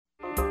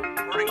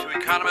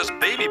economists,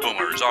 baby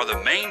boomers are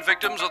the main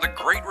victims of the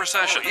Great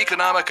Recession.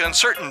 Economic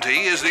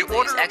uncertainty is the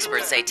order.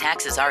 Experts say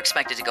taxes are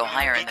expected to go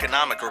higher.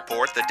 Economic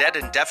report, the debt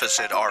and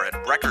deficit are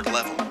at record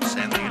levels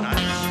in the United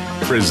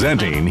States.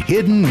 Presenting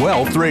Hidden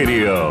Wealth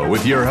Radio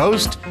with your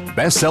host,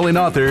 best-selling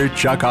author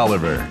Chuck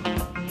Oliver.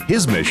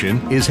 His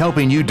mission is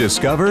helping you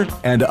discover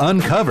and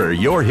uncover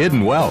your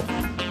hidden wealth.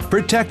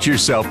 Protect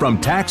yourself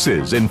from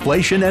taxes,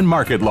 inflation, and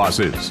market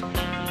losses.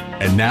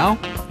 And now,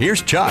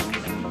 here's Chuck.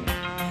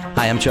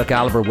 Hi, I'm Chuck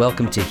Oliver.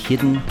 Welcome to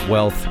Hidden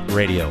Wealth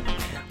Radio.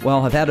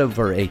 Well, I've had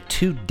over a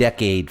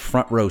 2-decade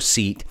front row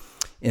seat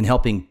in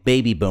helping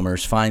baby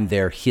boomers find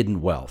their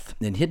hidden wealth.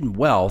 And hidden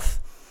wealth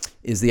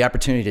is the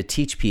opportunity to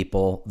teach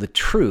people the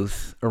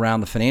truth around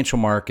the financial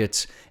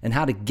markets and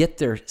how to get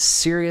their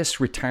serious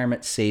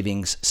retirement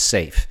savings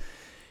safe.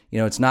 You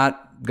know, it's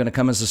not going to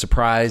come as a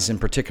surprise, in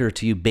particular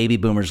to you baby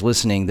boomers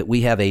listening, that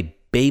we have a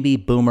baby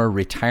boomer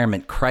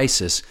retirement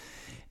crisis.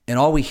 And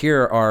all we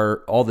hear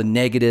are all the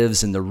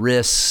negatives and the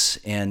risks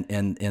and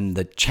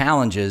the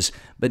challenges,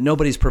 but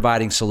nobody's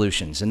providing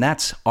solutions. And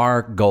that's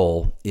our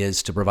goal,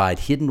 is to provide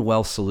hidden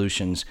wealth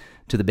solutions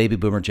to the baby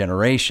boomer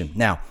generation.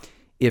 Now,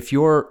 if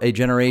you're a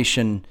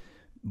generation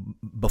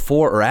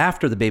before or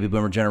after the baby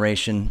boomer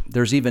generation,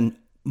 there's even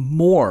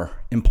more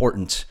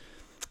importance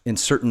in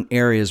certain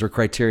areas or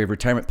criteria of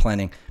retirement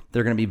planning.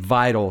 They're going to be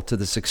vital to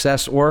the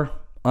success or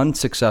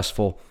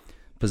unsuccessful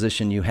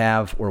position you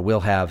have or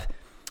will have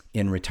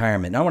in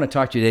retirement. Now, I want to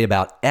talk to you today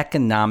about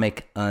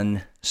economic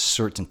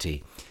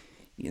uncertainty.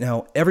 You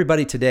know,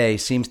 everybody today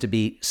seems to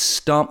be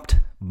stumped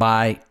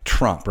by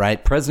Trump,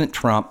 right? President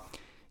Trump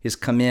has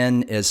come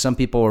in, as some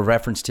people have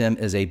referenced him,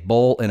 as a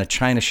bull in a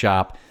china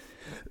shop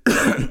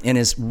and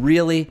has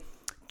really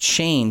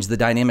changed the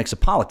dynamics of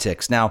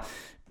politics. Now,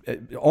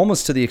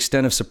 almost to the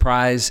extent of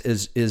surprise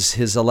is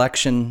his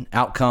election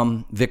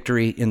outcome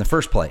victory in the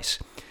first place.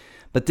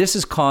 But this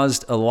has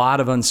caused a lot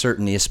of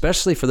uncertainty,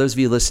 especially for those of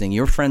you listening,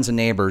 your friends and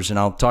neighbors. And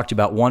I'll talk to you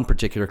about one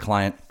particular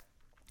client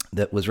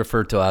that was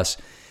referred to us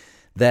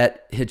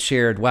that had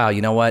shared, wow,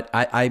 you know what?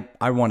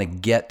 I want to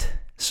get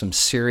some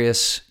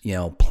serious,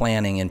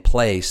 planning in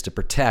place to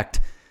protect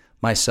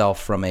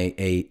myself from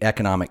a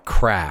economic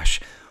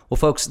crash. Well,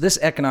 folks, this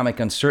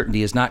economic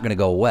uncertainty is not going to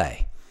go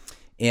away.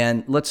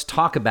 And let's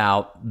talk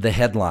about the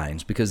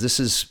headlines, because this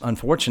is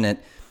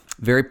unfortunate,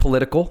 very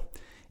political.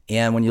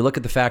 And when you look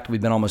at the fact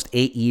we've been almost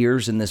 8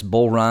 years in this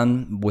bull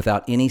run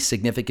without any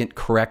significant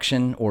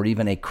correction or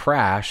even a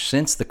crash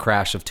since the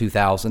crash of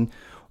 2000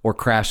 or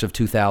crash of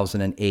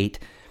 2008,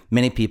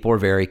 many people are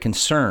very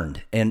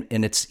concerned. And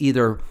it's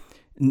either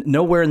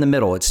nowhere in the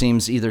middle. It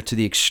seems either to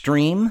the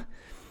extreme.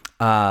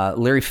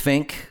 Larry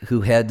Fink,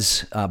 who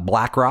heads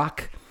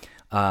BlackRock,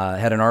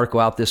 had an article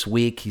out this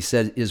week. He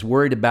said is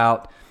worried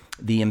about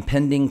the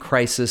impending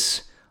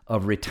crisis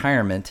of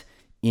retirement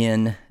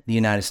in the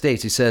United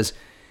States. He says,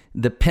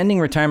 the pending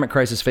retirement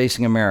crisis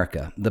facing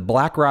America. The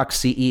BlackRock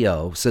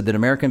CEO said that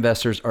American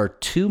investors are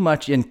too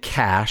much in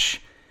cash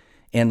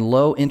and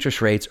low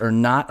interest rates are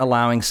not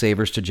allowing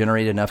savers to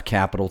generate enough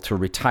capital to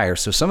retire.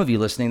 So some of you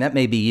listening, that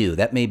may be you.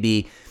 That may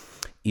be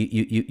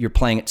you're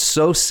playing it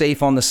so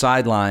safe on the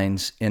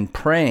sidelines and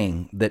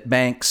praying that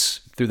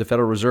banks through the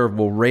Federal Reserve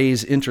will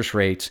raise interest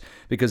rates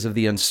because of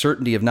the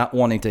uncertainty of not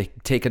wanting to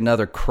take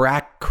another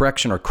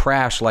correction or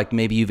crash like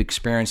maybe you've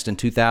experienced in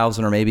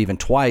 2000 or maybe even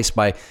twice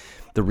by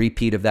the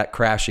repeat of that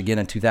crash again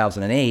in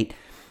 2008.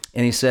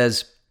 And he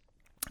says,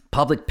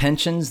 public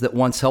pensions that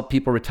once helped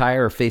people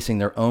retire are facing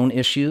their own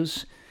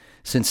issues,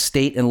 since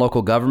state and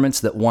local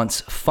governments that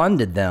once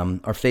funded them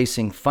are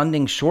facing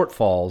funding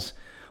shortfalls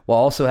while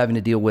also having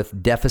to deal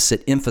with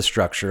deficit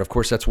infrastructure. Of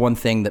course, that's one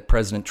thing that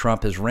President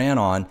Trump has ran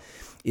on,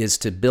 is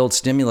to build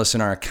stimulus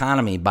in our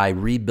economy by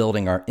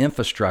rebuilding our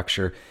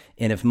infrastructure.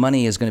 And if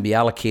money is going to be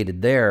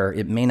allocated there,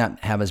 it may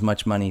not have as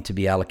much money to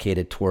be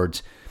allocated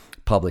towards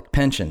public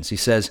pensions. He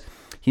says,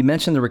 he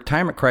mentioned the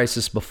retirement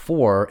crisis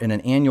before in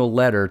an annual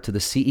letter to the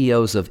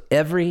CEOs of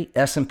every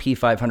S&P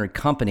 500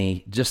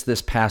 company just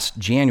this past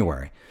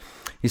January.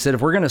 He said,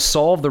 if we're going to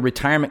solve the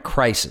retirement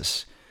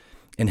crisis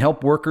and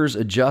help workers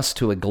adjust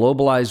to a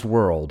globalized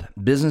world,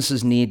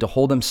 businesses need to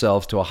hold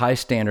themselves to a high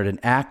standard and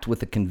act with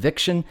the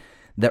conviction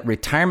that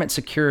retirement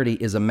security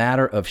is a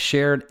matter of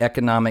shared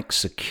economic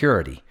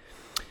security.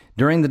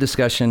 During the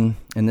discussion,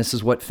 and this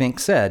is what Fink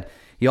said,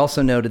 he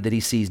also noted that he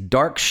sees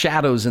dark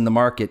shadows in the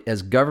market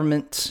as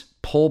governments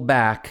pull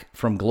back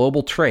from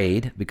global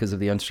trade because of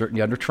the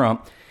uncertainty under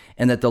Trump,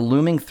 and that the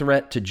looming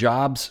threat to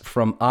jobs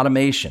from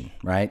automation,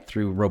 right,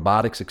 through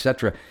robotics,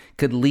 etc.,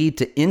 could lead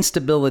to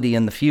instability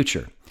in the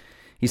future.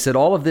 He said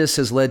all of this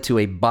has led to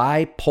a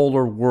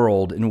bipolar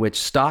world in which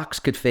stocks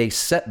could face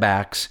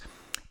setbacks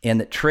and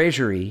that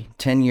Treasury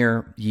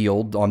 10-year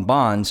yield on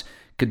bonds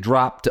could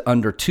drop to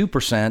under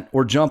 2%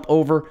 or jump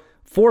over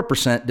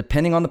 4%,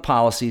 depending on the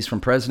policies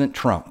from President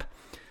Trump.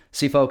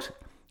 See, folks,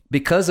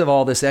 because of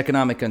all this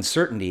economic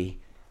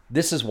uncertainty,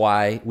 this is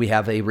why we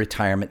have a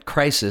retirement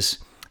crisis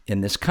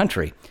in this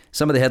country.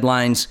 Some of the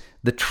headlines,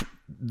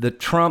 the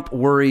Trump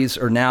worries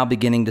are now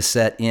beginning to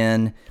set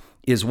in.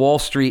 Is Wall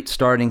Street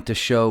starting to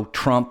show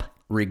Trump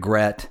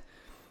regret?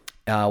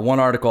 One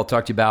article I'll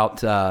talk to you about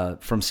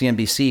from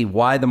CNBC,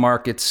 why the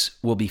markets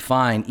will be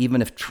fine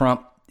even if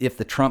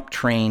the Trump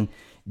train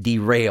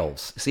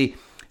derails. See,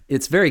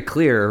 it's very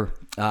clear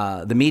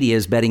the media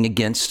is betting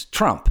against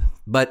Trump.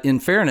 But in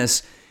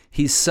fairness,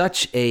 he's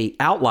such a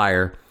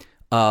outlier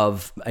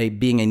of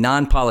being a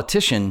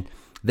non-politician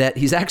that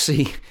he's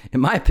actually, in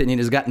my opinion,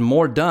 has gotten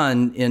more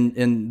done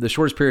in the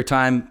shortest period of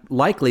time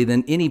likely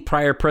than any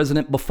prior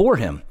president before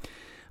him.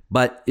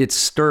 But it's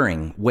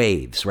stirring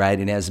waves, right?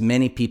 It has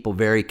many people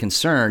very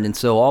concerned. And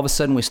so all of a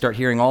sudden we start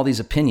hearing all these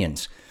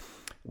opinions.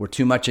 We're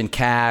too much in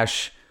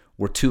cash.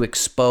 We're too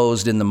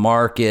exposed in the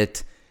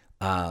market.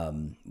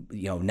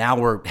 Now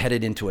we're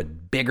headed into a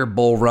bigger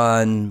bull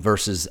run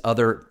versus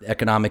other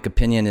economic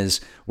opinion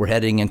is we're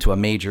heading into a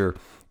major,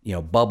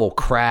 bubble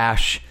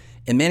crash.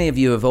 And many of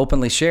you have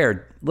openly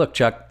shared, look,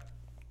 Chuck,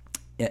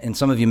 and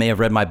some of you may have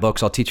read my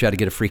books. I'll teach you how to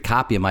get a free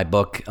copy of my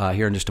book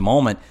here in just a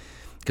moment,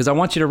 because I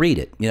want you to read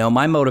it.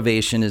 My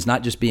motivation is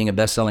not just being a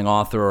best-selling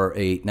author or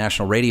a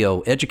national radio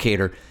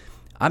educator.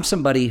 I'm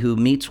somebody who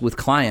meets with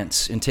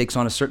clients and takes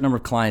on a certain number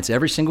of clients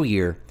every single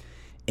year,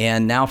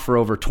 and now for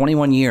over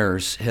 21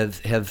 years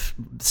have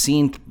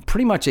seen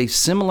pretty much a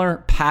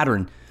similar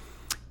pattern,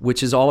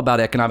 which is all about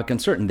economic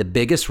uncertainty. The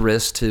biggest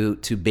risk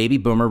to baby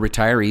boomer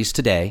retirees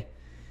today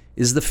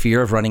is the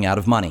fear of running out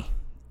of money.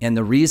 And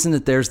the reason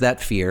that there's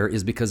that fear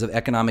is because of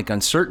economic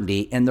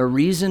uncertainty. And the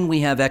reason we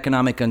have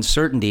economic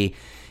uncertainty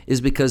is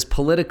because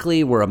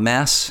politically we're a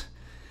mess.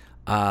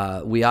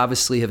 We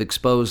obviously have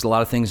exposed a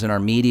lot of things in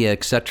our media,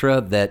 et cetera,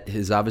 that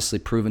has obviously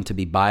proven to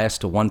be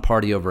biased to one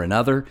party over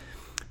another.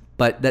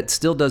 But that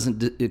still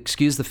doesn't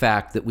excuse the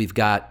fact that we've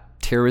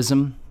got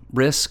terrorism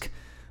risk.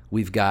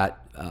 We've got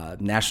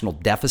national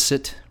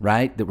deficit,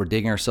 right, that we're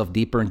digging ourselves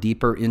deeper and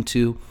deeper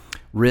into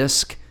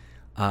risk.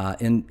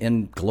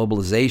 In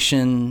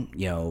globalization,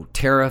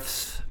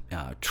 tariffs,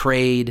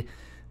 trade,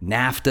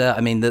 NAFTA.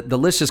 I mean, the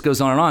list just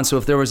goes on and on. So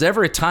if there was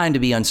ever a time to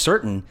be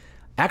uncertain,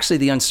 actually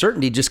the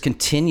uncertainty just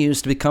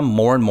continues to become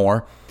more and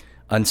more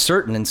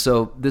uncertain. And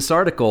so this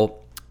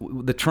article,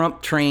 the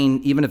Trump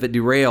train, even if it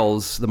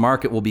derails, the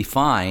market will be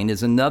fine,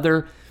 is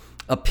another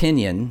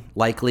opinion,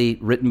 likely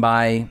written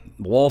by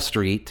Wall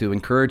Street to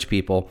encourage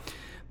people.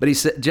 But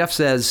Jeff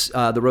says,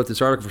 that wrote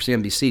this article for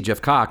CNBC,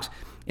 Jeff Cox,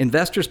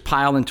 investors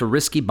pile into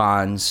risky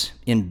bonds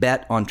in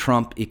bet on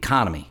Trump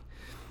economy.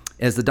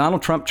 As the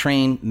Donald Trump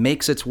train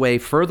makes its way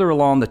further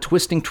along the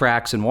twisting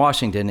tracks in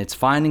Washington, it's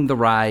finding the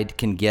ride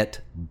can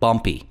get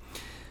bumpy.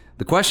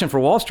 The question for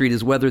Wall Street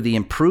is whether the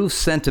improved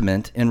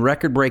sentiment and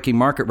record-breaking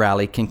market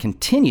rally can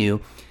continue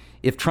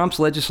if Trump's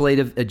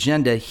legislative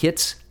agenda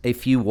hits a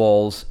few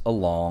walls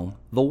along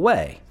the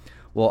way.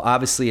 Well,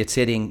 obviously, it's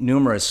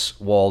numerous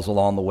walls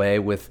along the way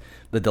with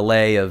the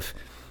delay of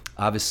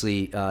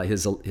obviously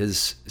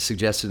his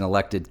suggested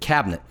elected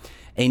cabinet.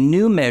 A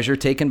new measure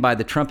taken by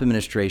the Trump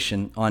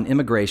administration on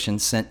immigration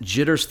sent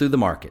jitters through the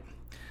market.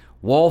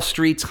 Wall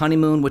Street's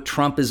honeymoon with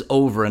Trump is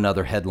over,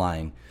 another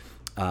headline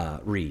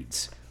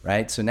reads,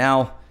 right? So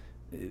now,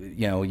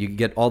 you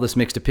get all this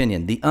mixed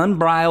opinion. The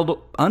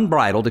unbridled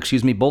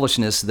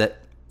bullishness that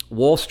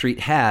Wall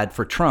Street had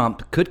for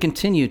Trump could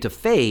continue to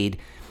fade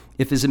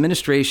if his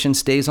administration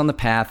stays on the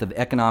path of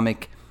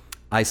economic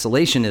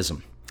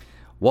isolationism.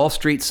 Wall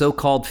Street's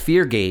so-called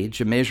fear gauge,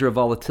 a measure of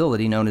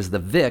volatility known as the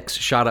VIX,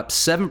 shot up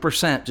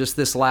 7% just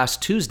this last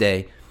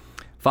Tuesday,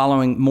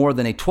 following more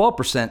than a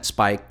 12%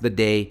 spike the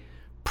day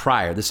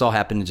prior. This all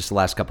happened in just the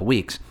last couple of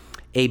weeks.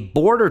 A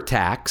border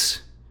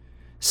tax,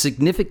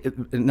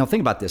 now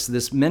think about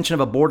this mention of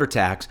a border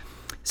tax,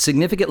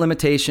 significant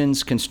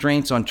limitations,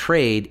 constraints on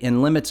trade,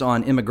 and limits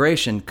on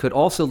immigration could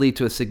also lead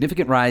to a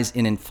significant rise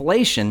in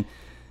inflation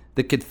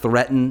that could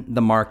threaten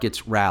the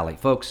market's rally.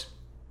 Folks,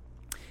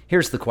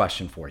 here's the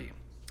question for you.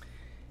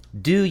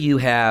 Do you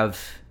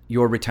have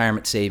your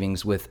retirement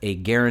savings with a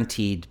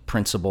guaranteed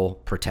principal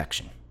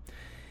protection?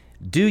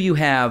 Do you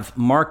have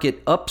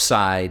market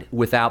upside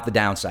without the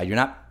downside? You're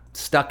not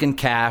stuck in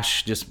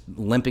cash, just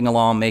limping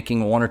along,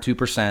 making 1 or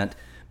 2%,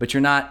 but you're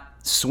not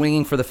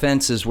swinging for the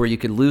fences where you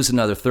could lose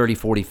another 30,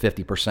 40,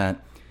 50%.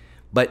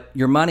 But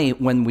your money,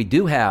 when we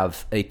do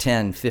have a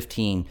 10,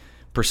 15%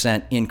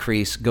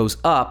 increase, goes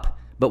up.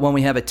 But when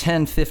we have a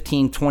 10,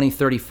 15, 20,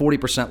 30,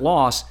 40%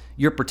 loss,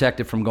 you're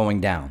protected from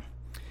going down.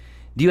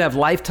 Do you have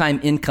lifetime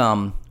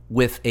income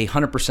with a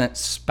 100%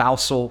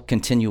 spousal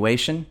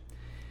continuation?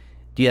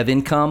 Do you have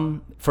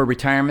income for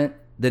retirement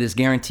that is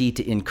guaranteed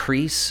to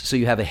increase so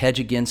you have a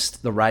hedge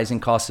against the rising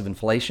cost of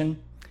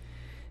inflation?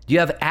 Do you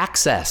have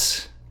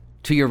access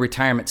to your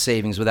retirement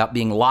savings without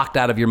being locked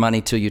out of your money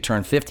till you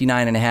turn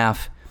 59 and a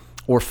half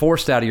or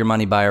forced out of your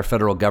money by our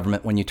federal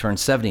government when you turn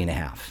 70 and a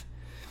half?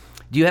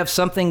 Do you have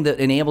something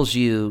that enables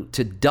you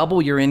to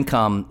double your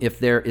income if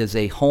there is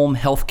a home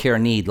health care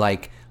need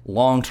like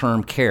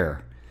long-term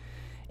care?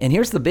 And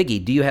here's the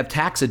biggie. Do you have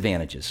tax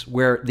advantages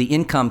where the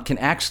income can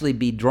actually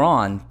be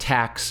drawn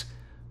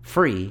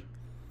tax-free?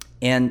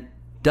 And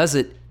does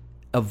it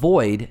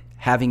avoid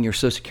having your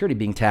Social Security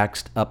being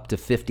taxed up to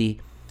 50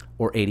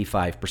 or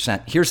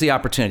 85%. Here's the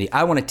opportunity.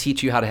 I want to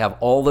teach you how to have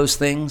all those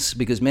things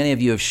because many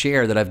of you have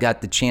shared that I've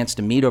got the chance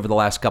to meet over the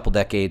last couple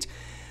decades.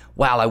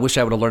 Wow, I wish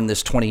I would have learned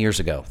this 20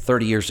 years ago,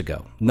 30 years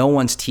ago. No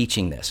one's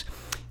teaching this.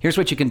 Here's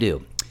what you can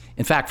do.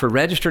 In fact, for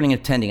registering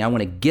and attending, I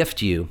want to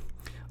gift you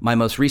my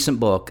most recent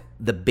book,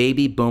 The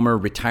Baby Boomer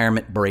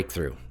Retirement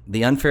Breakthrough,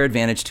 The Unfair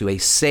Advantage to a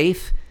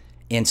Safe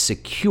and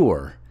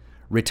Secure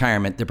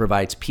Retirement that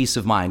Provides Peace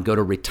of Mind. Go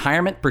to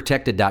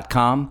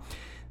retirementprotected.com.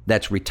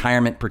 That's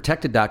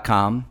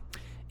retirementprotected.com.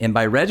 And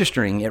by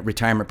registering at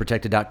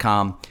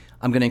retirementprotected.com,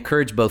 I'm going to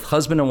encourage both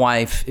husband and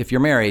wife, if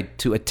you're married,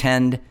 to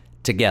attend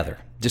together.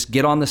 Just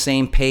get on the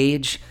same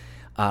page.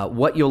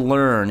 What you'll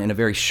learn in a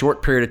very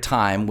short period of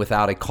time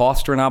without a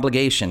cost or an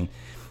obligation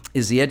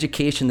is the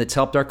education that's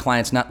helped our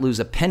clients not lose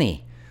a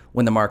penny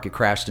when the market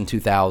crashed in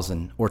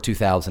 2000 or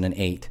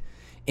 2008.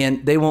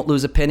 And they won't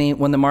lose a penny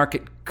when the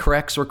market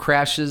corrects or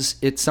crashes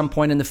at some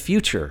point in the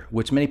future,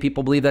 which many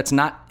people believe that's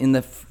not in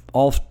the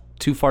all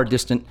too far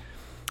distant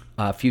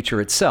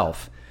future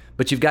itself.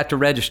 But you've got to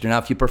register. Now,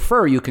 if you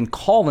prefer, you can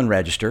call and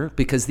register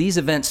because these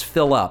events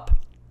fill up.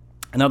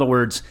 In other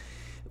words,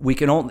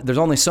 there's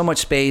only so much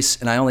space,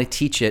 and I only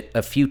teach it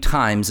a few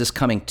times this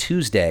coming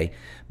Tuesday.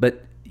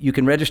 But you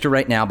can register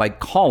right now by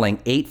calling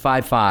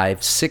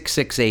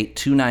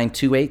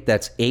 855-668-2928.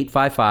 That's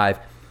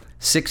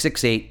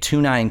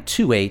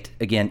 855-668-2928.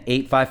 Again,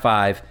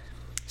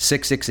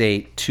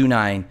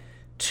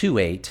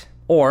 855-668-2928.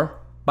 Or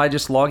by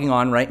just logging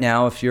on right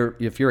now, if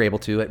you're able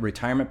to, at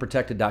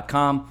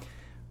retirementprotected.com,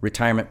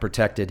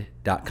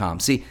 retirementprotected.com.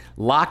 See,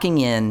 locking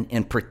in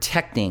and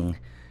protecting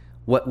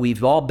what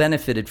we've all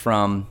benefited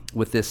from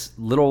with this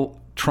little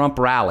Trump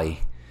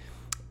rally,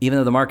 even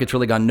though the market's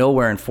really gone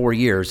nowhere in 4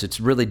 years, it's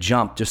really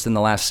jumped just in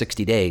the last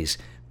 60 days.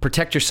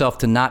 Protect yourself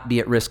to not be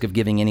at risk of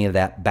giving any of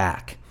that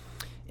back.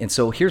 And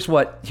so here's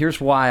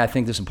why I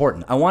think this is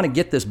important. I want to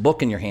get this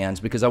book in your hands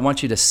because I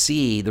want you to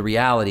see the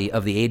reality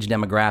of the age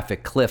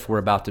demographic cliff we're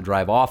about to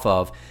drive off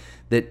of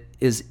that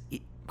is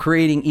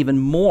creating even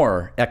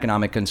more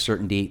economic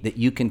uncertainty that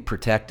you can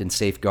protect and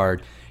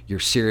safeguard your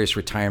serious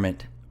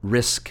retirement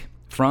risk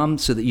from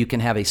so that you can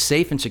have a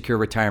safe and secure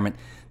retirement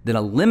that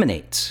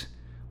eliminates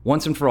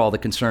once and for all the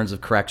concerns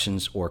of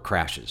corrections or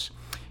crashes.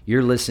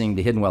 You're listening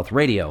to Hidden Wealth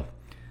Radio.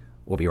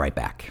 We'll be right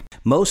back.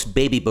 Most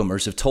baby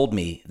boomers have told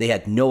me they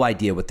had no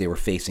idea what they were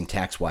facing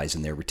tax-wise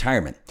in their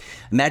retirement.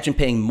 Imagine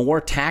paying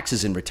more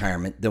taxes in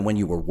retirement than when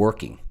you were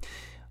working.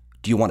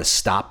 Do you want to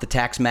stop the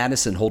tax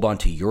madness and hold on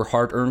to your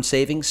hard-earned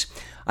savings?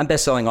 I'm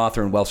best-selling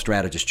author and wealth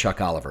strategist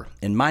Chuck Oliver,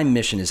 and my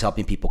mission is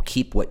helping people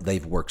keep what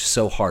they've worked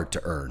so hard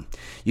to earn.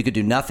 You could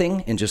do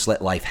nothing and just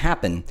let life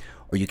happen,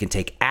 or you can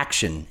take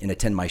action and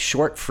attend my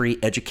short, free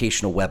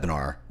educational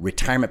webinar,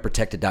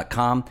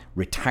 retirementprotected.com,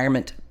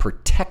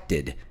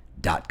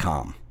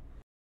 retirementprotected.com.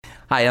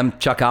 Hi, I'm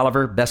Chuck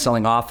Oliver,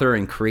 best-selling author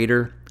and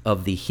creator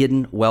of the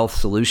Hidden Wealth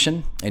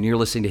Solution, and you're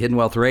listening to Hidden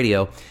Wealth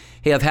Radio.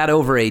 Hey, I've had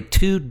over a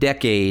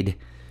 2-decade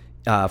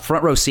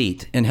front row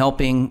seat in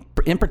helping,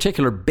 in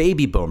particular,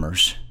 baby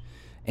boomers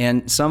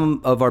and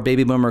some of our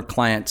baby boomer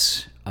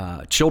clients,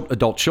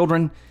 adult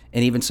children,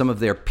 and even some of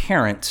their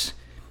parents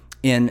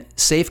in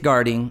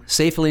safeguarding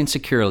safely and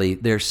securely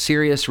their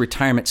serious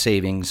retirement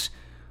savings,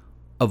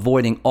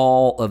 avoiding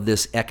all of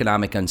this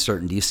economic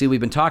uncertainty. You see, we've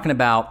been talking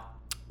about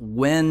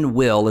when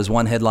will, as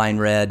one headline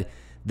read,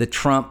 the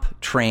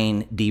Trump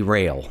train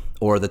derail,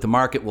 or that the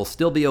market will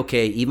still be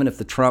okay even if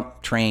the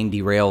Trump train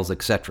derails,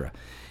 etc.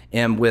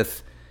 And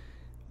with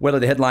whether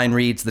the headline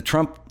reads, the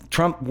Trump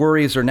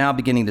worries are now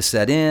beginning to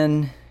set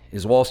in,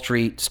 is Wall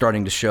Street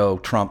starting to show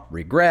Trump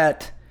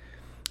regret?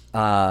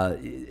 I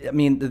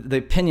mean, the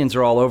opinions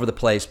are all over the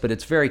place, but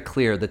it's very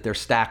clear that they're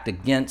stacked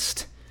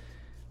against,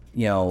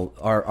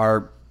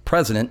 our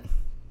president,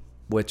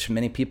 which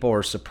many people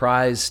are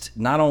surprised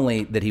not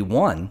only that he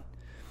won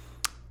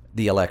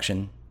the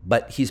election,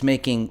 but he's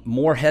making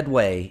more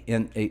headway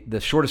in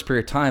the shortest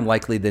period of time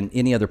likely than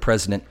any other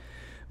president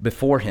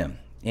before him.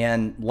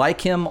 And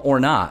like him or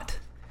not,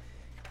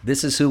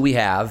 this is who we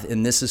have,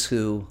 and this is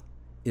who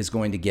is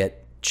going to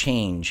get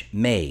change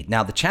made.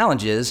 Now, the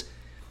challenge is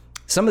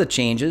some of the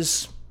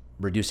changes,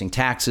 reducing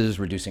taxes,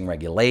 reducing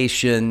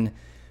regulation,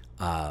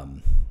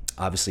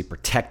 obviously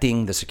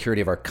protecting the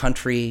security of our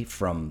country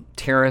from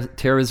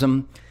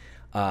terrorism,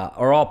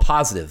 are all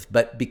positive.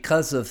 But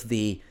because of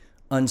the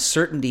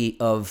uncertainty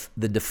of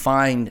the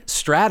defined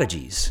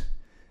strategies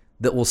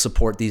that will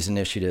support these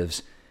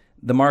initiatives,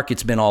 the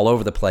market's been all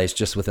over the place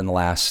just within the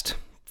last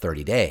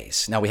 30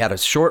 days. Now, we had a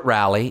short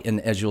rally, and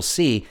as you'll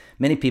see,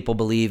 many people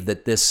believe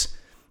that this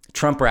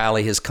Trump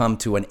rally has come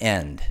to an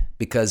end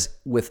because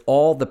with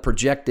all the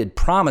projected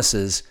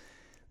promises,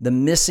 the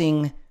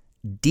missing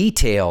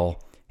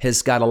detail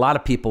has got a lot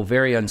of people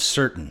very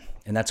uncertain,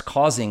 and that's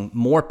causing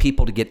more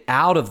people to get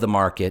out of the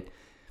market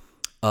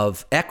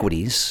of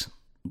equities.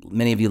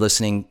 Many of you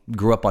listening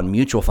grew up on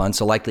mutual funds,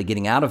 so likely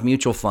getting out of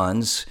mutual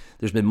funds.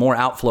 There's been more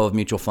outflow of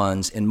mutual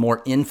funds and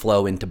more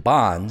inflow into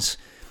bonds,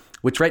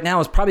 which right now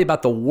is probably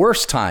about the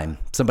worst time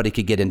somebody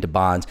could get into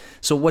bonds.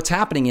 So what's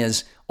happening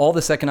is all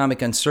this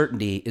economic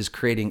uncertainty is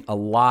creating a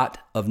lot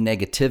of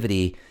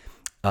negativity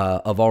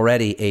of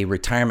already a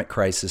retirement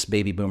crisis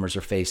baby boomers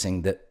are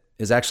facing that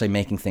is actually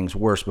making things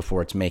worse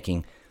before it's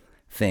making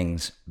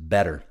things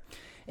better.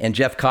 And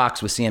Jeff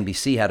Cox with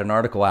CNBC had an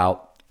article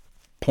out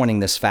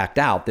pointing this fact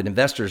out, that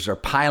investors are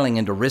piling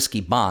into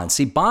risky bonds.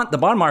 See, the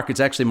bond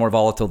market's actually more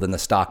volatile than the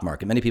stock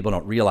market. Many people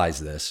don't realize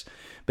this,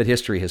 but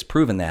history has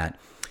proven that.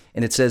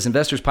 And it says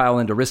investors pile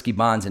into risky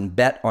bonds and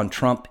bet on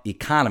Trump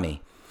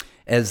economy.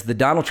 As the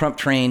Donald Trump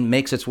train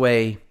makes its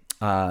way,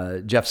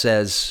 Jeff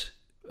says,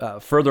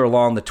 further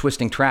along the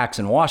twisting tracks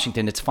in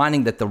Washington, it's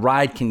finding that the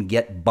ride can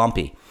get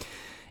bumpy.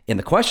 And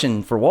the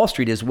question for Wall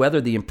Street is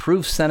whether the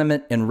improved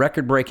sentiment and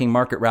record-breaking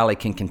market rally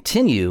can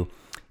continue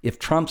if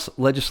Trump's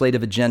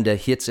legislative agenda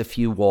hits a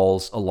few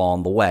walls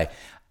along the way.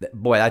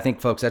 Boy, I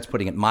think, folks, that's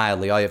putting it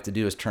mildly. All you have to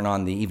do is turn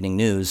on the evening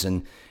news,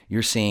 and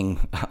you're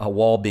seeing a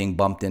wall being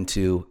bumped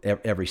into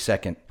every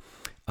second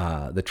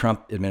the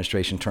Trump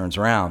administration turns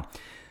around.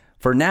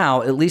 For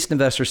now, at least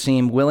investors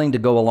seem willing to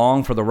go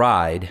along for the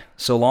ride,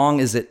 so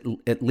long as it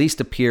at least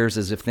appears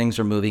as if things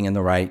are moving in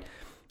the right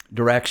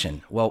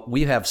direction. Well,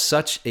 we have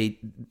such a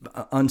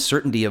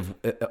uncertainty of,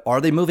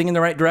 are they moving in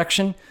the right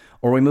direction,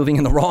 or are we moving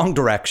in the wrong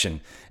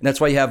direction? And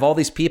that's why you have all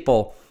these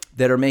people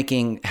that are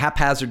making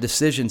haphazard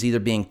decisions, either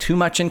being too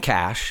much in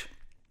cash,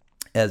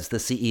 as the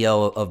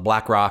CEO of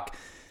BlackRock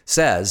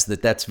says,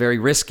 that's very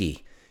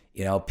risky.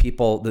 You know,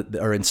 people that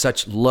are in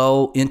such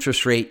low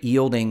interest rate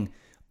yielding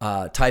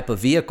type of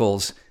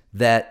vehicles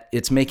that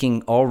it's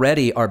making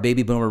already our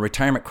baby boomer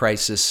retirement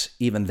crisis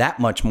even that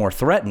much more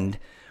threatened.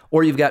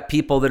 Or you've got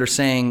people that are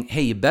saying,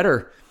 hey, you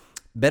better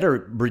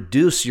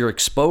reduce your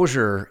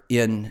exposure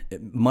in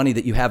money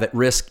that you have at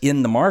risk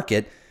in the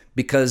market,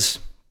 because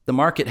the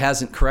market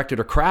hasn't corrected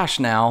or crashed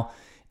now,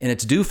 and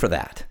it's due for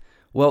that.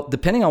 Well,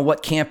 depending on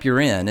what camp you're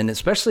in, and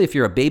especially if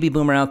you're a baby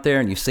boomer out there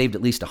and you've saved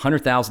at least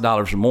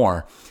 $100,000 or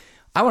more,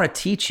 I want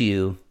to teach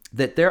you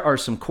that there are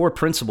some core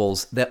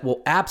principles that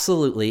will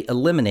absolutely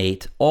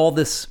eliminate all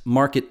this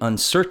market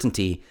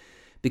uncertainty,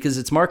 because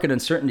it's market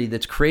uncertainty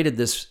that's created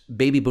this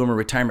baby boomer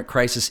retirement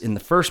crisis in the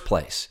first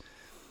place.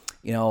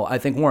 You know, I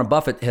think Warren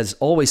Buffett has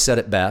always said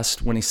it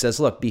best when he says,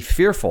 look, be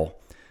fearful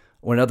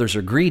when others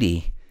are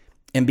greedy,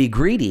 and be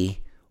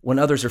greedy when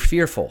others are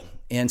fearful.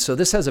 And so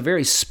this has a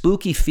very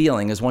spooky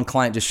feeling, as one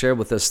client just shared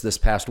with us this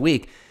past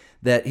week,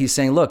 that he's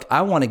saying, look,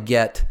 I want to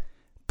get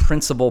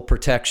principal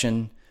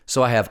protection,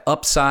 so I have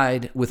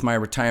upside with my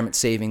retirement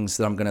savings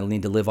that I'm going to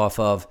need to live off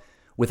of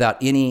without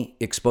any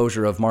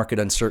exposure of market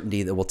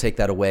uncertainty that will take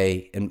that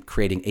away and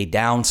creating a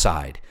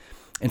downside.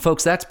 And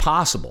folks, that's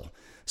possible.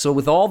 So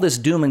with all this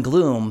doom and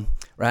gloom,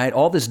 right,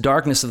 all this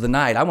darkness of the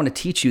night, I want to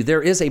teach you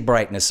there is a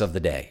brightness of the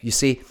day. You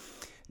see,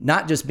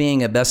 not just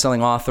being a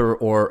best-selling author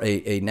or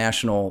a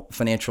national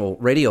financial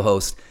radio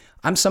host,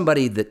 I'm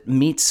somebody that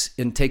meets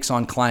and takes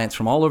on clients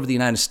from all over the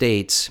United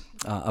States,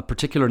 a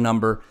particular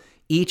number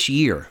each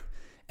year.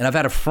 And I've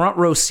had a front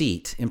row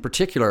seat, in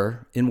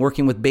particular, in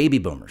working with baby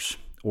boomers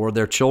or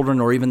their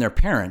children or even their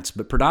parents,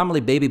 but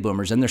predominantly baby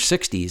boomers in their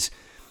 60s,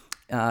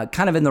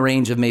 kind of in the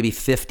range of maybe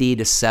 50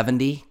 to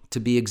 70 to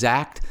be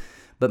exact.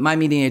 But my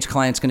median age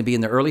client's going to be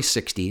in their early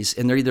 60s,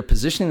 and they're either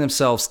positioning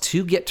themselves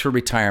to get to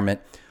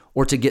retirement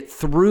or to get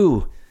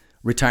through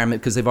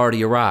retirement because they've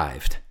already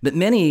arrived. But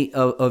many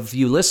of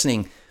you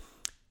listening,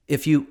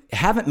 if you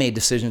haven't made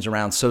decisions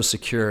around Social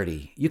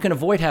Security, you can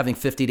avoid having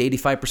 50 to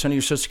 85% of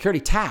your Social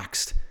Security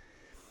taxed.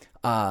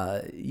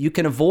 You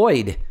can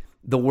avoid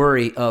the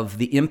worry of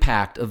the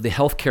impact of the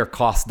healthcare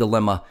cost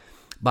dilemma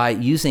by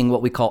using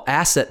what we call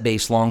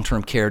asset-based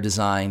long-term care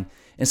design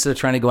instead of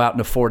trying to go out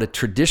and afford a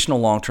traditional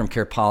long-term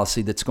care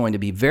policy that's going to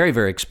be very,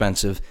 very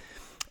expensive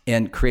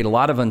and create a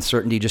lot of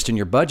uncertainty just in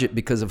your budget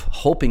because of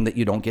hoping that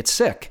you don't get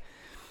sick.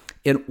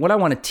 And what I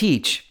want to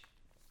teach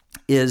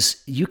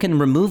is you can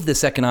remove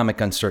this economic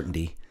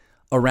uncertainty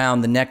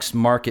around the next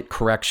market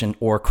correction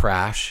or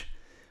crash,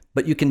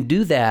 but you can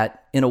do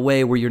that in a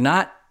way where you're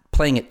not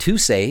playing it too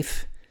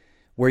safe,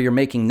 where you're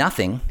making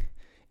nothing,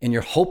 and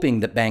you're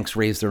hoping that banks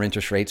raise their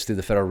interest rates through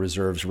the Federal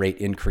Reserve's rate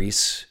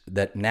increase,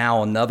 that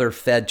now another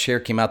Fed chair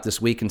came out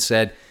this week and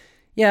said,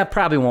 yeah,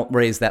 probably won't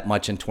raise that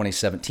much in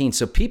 2017.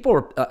 So people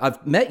are,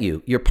 I've met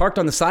you, you're parked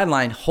on the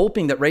sideline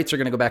hoping that rates are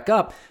going to go back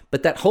up,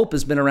 but that hope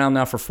has been around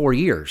now for 4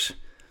 years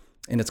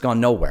and it's gone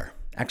nowhere.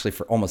 Actually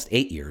for almost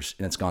 8 years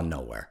and it's gone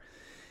nowhere.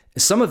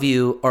 Some of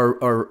you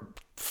are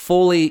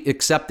fully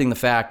accepting the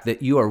fact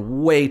that you are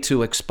way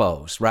too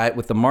exposed, right?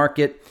 With the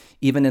market,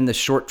 even in the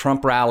short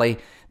Trump rally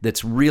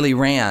that's really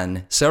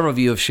ran, several of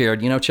you have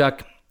shared, you know,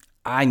 Chuck,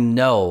 I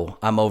know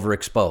I'm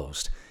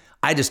overexposed.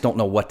 I just don't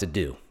know what to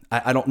do.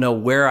 I don't know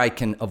where I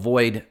can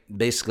avoid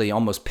basically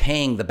almost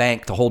paying the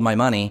bank to hold my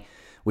money,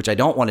 which I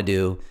don't want to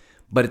do.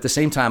 But at the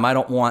same time, I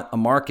don't want a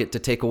market to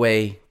take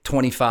away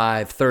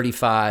 25,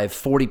 35,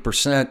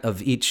 40%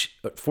 of each,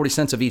 40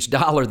 cents of each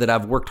dollar that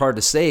I've worked hard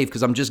to save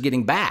because I'm just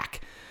getting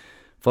back.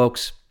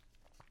 Folks,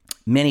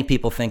 many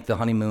people think the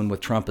honeymoon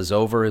with Trump is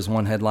over, as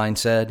one headline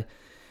said.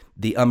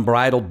 The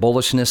unbridled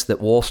bullishness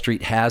that Wall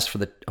Street has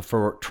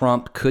for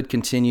Trump could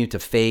continue to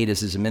fade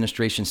as his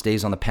administration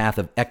stays on the path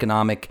of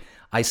economic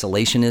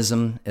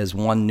isolationism, as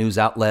one news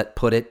outlet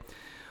put it.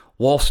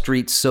 Wall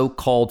Street's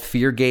so-called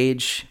fear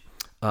gauge,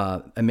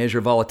 a measure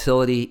of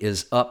volatility,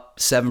 is up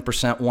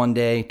 7% one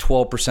day,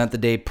 12% the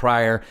day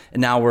prior,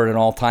 and now we're at an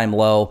all-time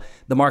low.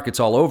 The market's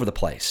all over the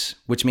place,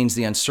 which means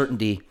the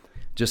uncertainty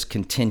just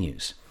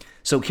continues.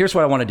 So here's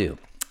what I want to do.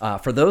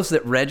 For those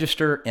that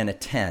register and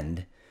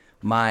attend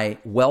my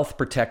wealth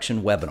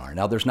protection webinar.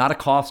 Now, there's not a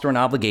cost or an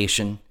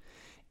obligation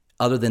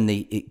other than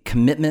the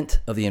commitment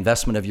of the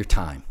investment of your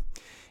time.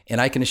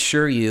 And I can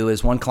assure you,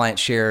 as one client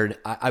shared,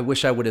 I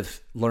wish I would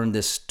have learned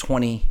this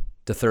 20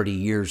 to 30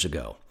 years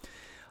ago.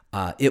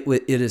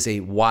 It is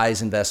a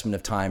wise investment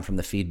of time from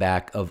the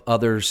feedback of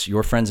others,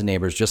 your friends and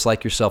neighbors, just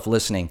like yourself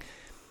listening,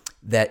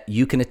 that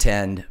you can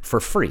attend for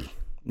free.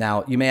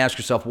 Now, you may ask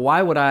yourself,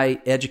 why would I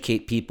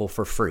educate people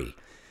for free?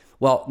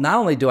 Well, not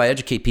only do I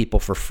educate people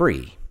for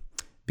free,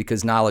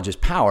 because knowledge is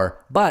power,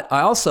 but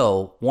I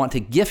also want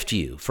to gift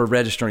you, for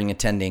registering and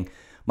attending,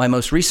 my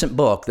most recent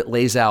book that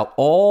lays out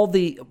all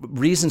the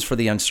reasons for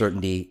the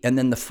uncertainty and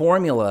then the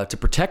formula to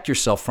protect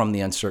yourself from the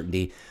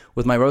uncertainty,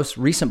 with my most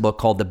recent book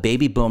called The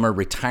Baby Boomer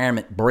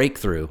Retirement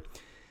Breakthrough: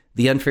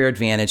 The Unfair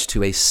Advantage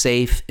to a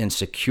Safe and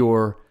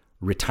Secure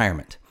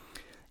Retirement.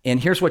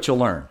 And here's what you'll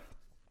learn: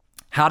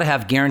 how to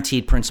have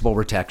guaranteed principal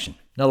protection.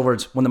 In other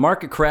words, when the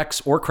market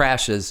corrects or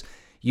crashes,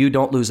 you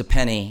don't lose a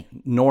penny,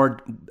 nor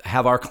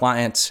have our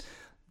clients,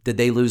 did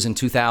they lose in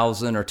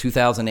 2000 or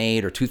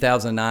 2008 or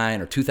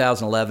 2009 or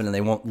 2011, and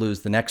they won't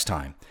lose the next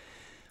time.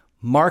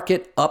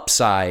 Market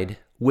upside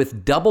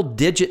with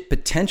double-digit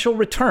potential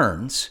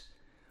returns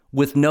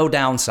with no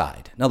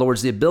downside. In other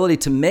words, the ability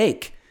to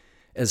make,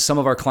 as some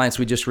of our clients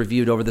we just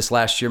reviewed over this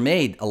last year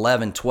made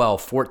 11,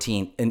 12,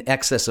 14, in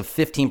excess of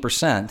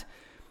 15%,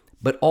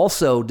 but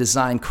also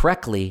designed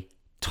correctly,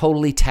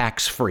 totally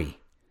tax-free.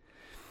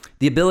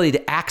 The ability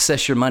to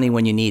access your money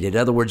when you need it.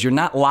 In other words, you're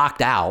not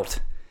locked out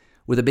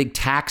with a big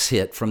tax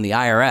hit from the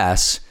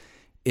IRS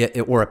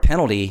or a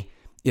penalty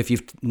if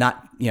you've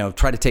not,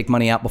 tried to take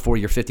money out before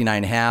you're 59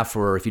 and a half,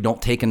 or if you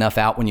don't take enough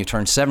out when you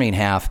turn 70 and a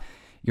half,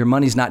 your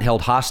money's not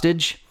held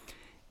hostage.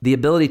 The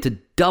ability to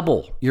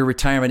double your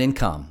retirement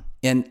income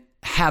and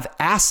have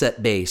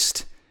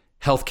asset-based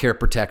healthcare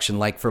protection,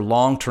 like for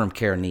long-term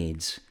care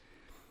needs,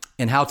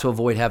 and how to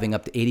avoid having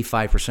up to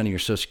 85% of your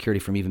Social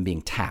Security from even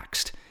being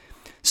taxed.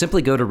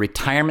 Simply go to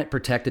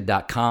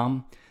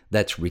retirementprotected.com.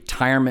 That's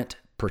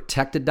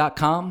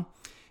retirementprotected.com.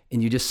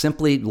 And you just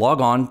simply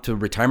log on to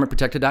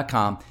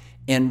retirementprotected.com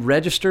and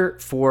register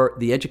for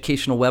the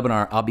educational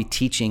webinar I'll be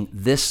teaching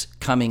this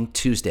coming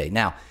Tuesday.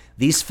 Now,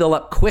 these fill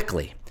up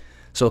quickly.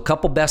 So a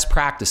couple best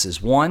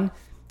practices. One,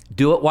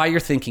 do it while you're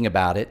thinking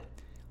about it.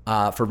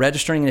 For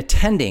registering and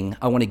attending,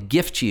 I want to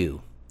gift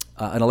you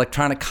an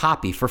electronic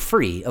copy for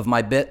free of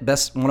my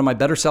one of my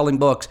better selling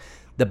books,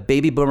 The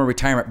Baby Boomer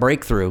Retirement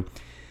Breakthrough: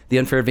 The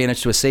Unfair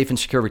Advantage to a Safe and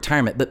Secure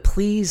Retirement. But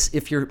please,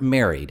 if you're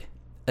married,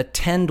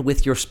 attend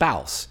with your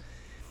spouse.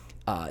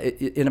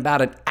 In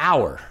about an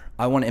hour,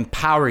 I want to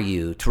empower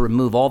you to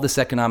remove all this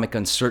economic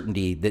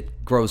uncertainty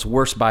that grows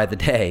worse by the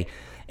day.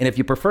 And if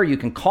you prefer, you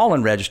can call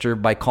and register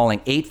by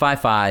calling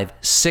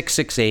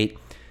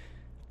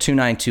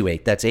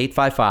 855-668-2928. That's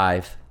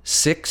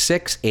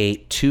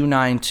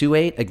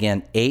 855-668-2928.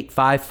 Again,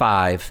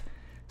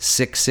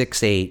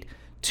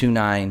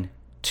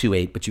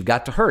 855-668-2928. But you've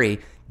got to hurry.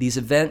 These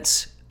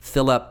events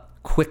fill up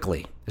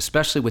quickly,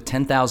 especially with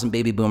 10,000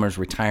 baby boomers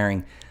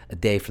retiring a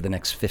day for the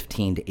next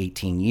 15 to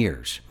 18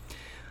 years.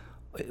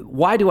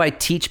 Why do I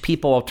teach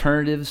people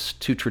alternatives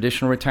to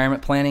traditional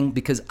retirement planning?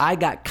 Because I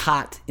got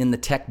caught in the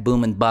tech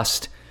boom and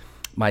bust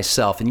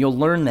myself. And you'll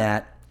learn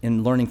that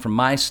in learning from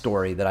my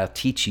story that I'll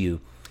teach you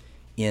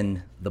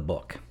in the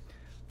book.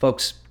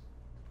 Folks,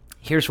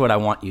 here's what I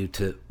want you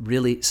to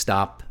really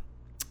stop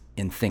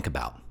and think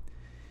about.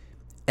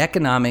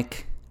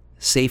 Economic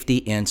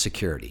safety and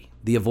security.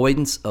 The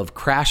avoidance of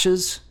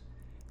crashes,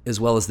 as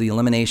well as the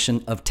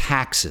elimination of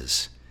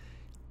taxes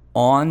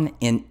on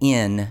and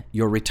in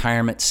your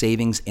retirement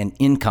savings and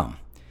income.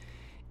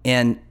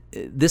 And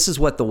this is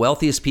what the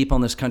wealthiest people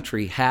in this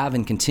country have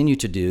and continue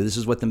to do. This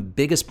is what the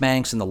biggest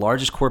banks and the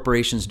largest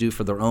corporations do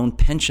for their own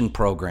pension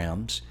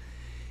programs.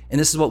 And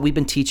this is what we've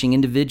been teaching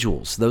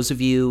individuals, those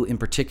of you in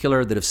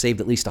particular that have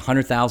saved at least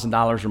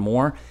 $100,000 or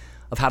more,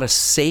 of how to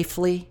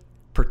safely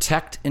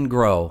protect and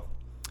grow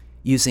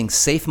using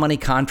safe money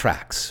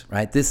contracts,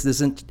 right? This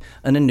isn't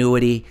an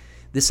annuity.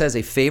 This has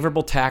a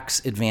favorable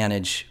tax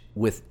advantage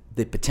with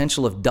the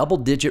potential of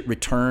double-digit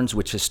returns,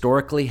 which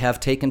historically have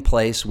taken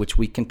place, which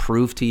we can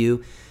prove to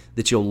you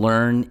that you'll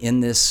learn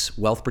in this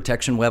wealth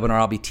protection webinar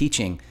I'll be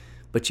teaching.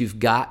 But you've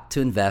got to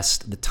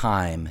invest the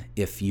time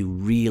if you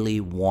really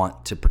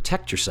want to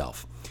protect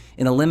yourself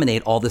and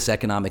eliminate all this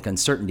economic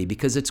uncertainty,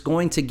 because it's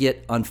going to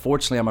get,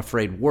 unfortunately, I'm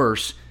afraid,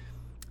 worse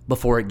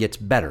before it gets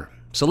better.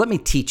 So let me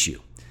teach you.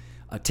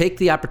 Take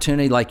the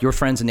opportunity like your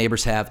friends and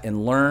neighbors have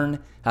and learn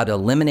how to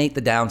eliminate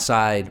the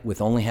downside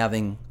with only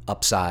having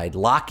upside.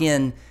 Lock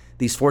in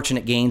these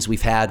fortunate gains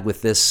we've had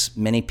with this,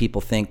 many people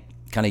think,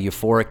 kind of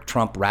euphoric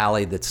Trump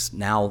rally that's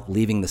now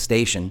leaving the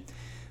station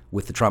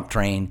with the Trump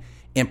train,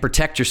 and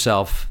protect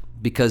yourself,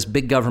 because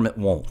big government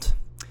won't.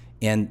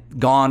 And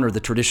gone are the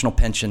traditional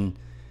pension,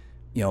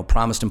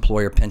 promised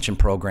employer pension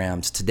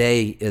programs.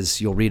 Today, as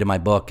you'll read in my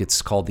book,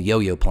 it's called the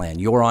yo-yo plan.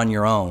 You're on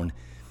your own,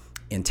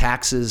 and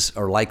taxes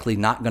are likely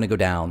not going to go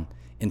down.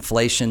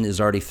 Inflation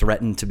is already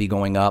threatened to be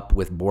going up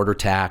with border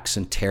tax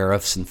and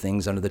tariffs and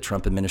things under the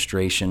Trump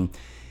administration,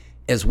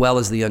 as well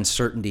as the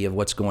uncertainty of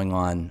what's going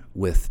on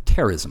with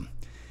terrorism.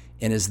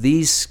 And as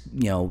these,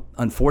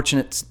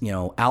 unfortunate,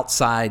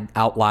 outside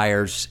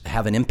outliers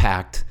have an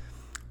impact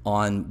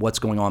on what's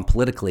going on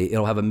politically,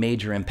 it'll have a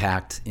major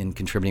impact in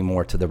contributing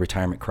more to the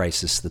retirement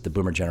crisis that the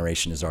boomer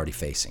generation is already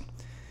facing.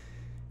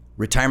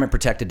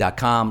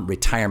 RetirementProtected.com,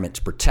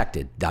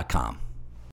 retirementprotected.com.